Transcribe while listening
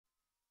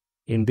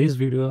In this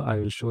video, I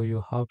will show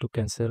you how to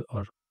cancel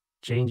or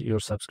change your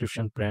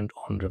subscription plan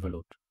on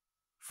Revolut.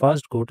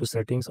 First, go to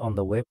Settings on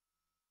the web.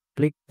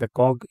 Click the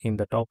cog in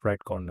the top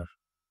right corner.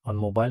 On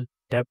mobile,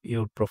 tap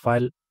your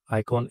profile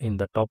icon in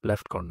the top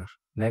left corner.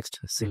 Next,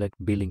 select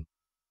Billing.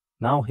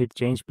 Now hit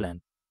Change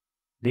Plan.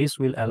 This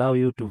will allow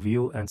you to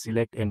view and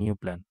select a new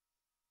plan.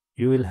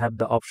 You will have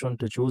the option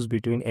to choose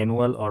between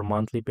annual or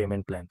monthly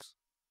payment plans.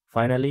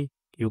 Finally,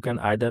 you can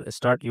either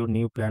start your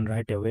new plan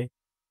right away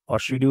or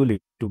schedule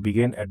it to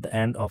begin at the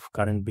end of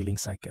current billing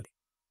cycle.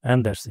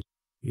 And that's it.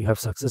 You have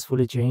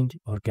successfully changed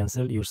or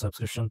canceled your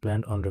subscription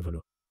plan on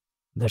Revolut.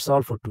 That's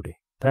all for today.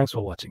 Thanks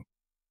for watching.